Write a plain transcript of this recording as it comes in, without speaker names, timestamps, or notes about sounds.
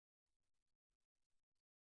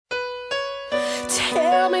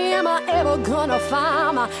Tell me, am I ever gonna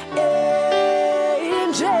find my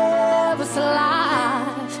angel that's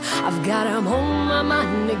alive? I've got him on my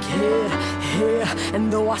mind again, yeah,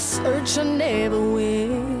 and though I search, I never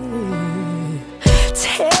will.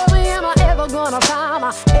 Tell me, am I ever gonna find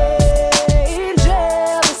my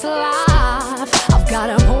angel that's alive? I've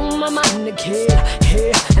got him on my mind again,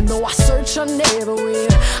 yeah, and though I search, I never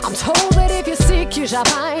will. I'm told that if you seek, you shall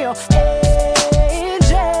find your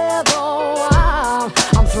angel, though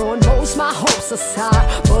I'm throwing most my hopes aside,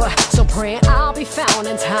 but still praying I'll be found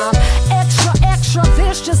in time. Extra, extra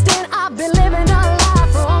vicious, then I've been living a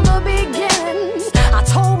life from the beginning. I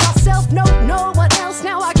told myself no, no one else.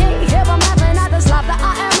 Now I can't help I'm laughing at this life that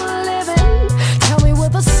I am living. Tell me, will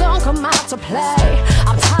the song come out to play?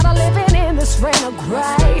 I'm tired of living in this rain of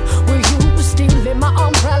gray. Will you stealing my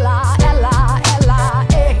umbrella? Ella, Ella,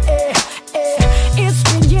 eh, eh, eh. It's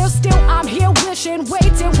been years, still I'm here wishing,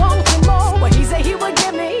 waiting, wanting more. What he said he would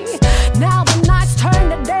give me. Now the nights turn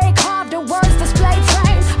to day, carved in words, display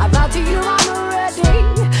frames. I vow to you I'm ready.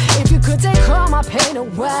 If you could take all my pain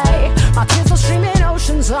away, my tears are streaming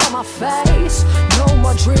oceans on my face. No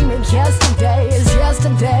more dreaming, yesterday is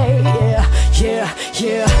yesterday. Yeah, yeah,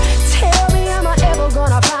 yeah. Tell me, am I ever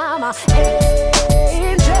gonna find my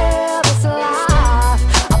angel that's alive?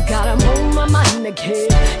 I've got him on my mind again,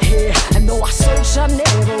 yeah, and though I search, I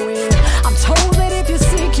never win. I'm told that if you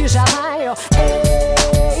seek, you shall find your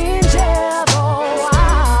angel, though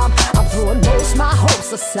I'm throwing most my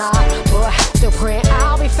hopes aside, but still praying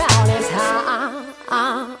I'll be found in time.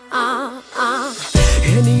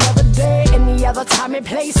 Any other day, any other time and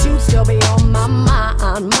place, you'd still be on my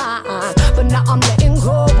mind. But now I'm letting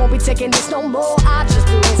go, won't be taking this no more. I just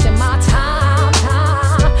be wasting my time.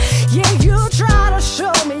 Yeah, you try to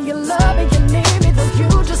show me you love me, you need me, though you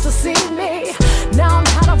just deceive me. Now I'm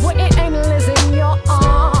tired of waiting aimless in your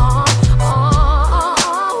arms.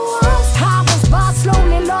 Time goes by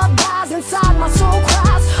slowly, love dies inside, my soul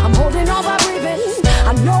cries. I'm holding on by breathing.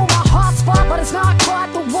 I know my heart's far, but it's not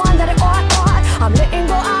quite the one that it ought. I'm letting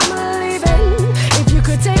go, I'm leaving. If you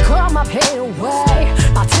could take all my pain away,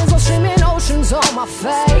 my tears are streaming oceans on my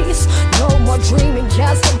face. No more dreaming,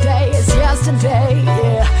 yesterday is yesterday.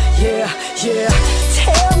 Yeah, yeah, yeah.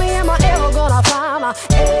 Tell me, am I ever gonna find my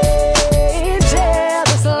angel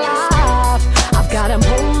that's alive? I've got him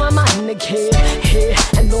on my mind again,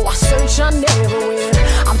 yeah, and though I search, I never win.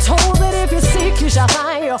 I'm told that if you seek, you shall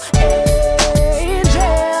find your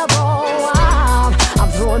angel, though I'm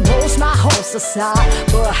throwing most my hopes aside,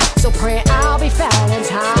 but still praying I'll be found in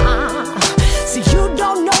time. See, you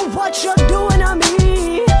don't know what you're doing to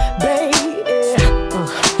me, baby.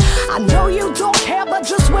 I know you don't care, but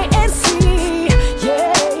just wait and see.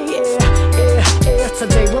 Yeah, yeah, yeah, yeah.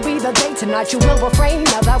 Today will be the day, tonight you will refrain.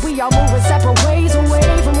 Now that we are moving separate ways away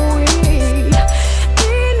from we.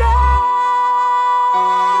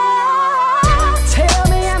 Tell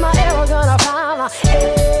me, am I ever gonna find my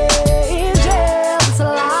angel that's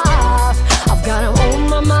alive? I've got him on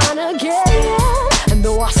my mind again, and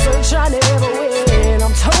though I search, I never win.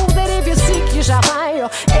 I'm told that if you seek, you shall find your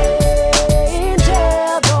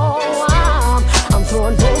angel, though I'm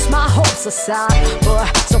throwing most my hopes aside, but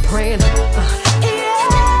still praying.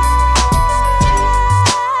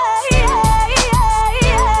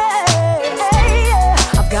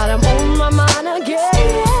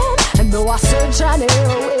 I search, I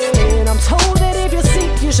never win. I'm told that if you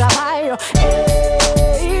seek, you shall find your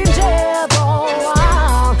angel, though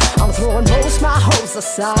I'm throwing most my hopes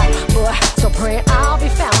aside, but still praying I'll be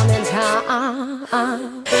found in time.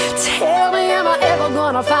 Tell me, am I ever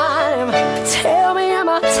gonna find him? Tell me, am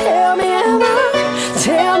I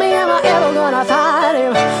ever gonna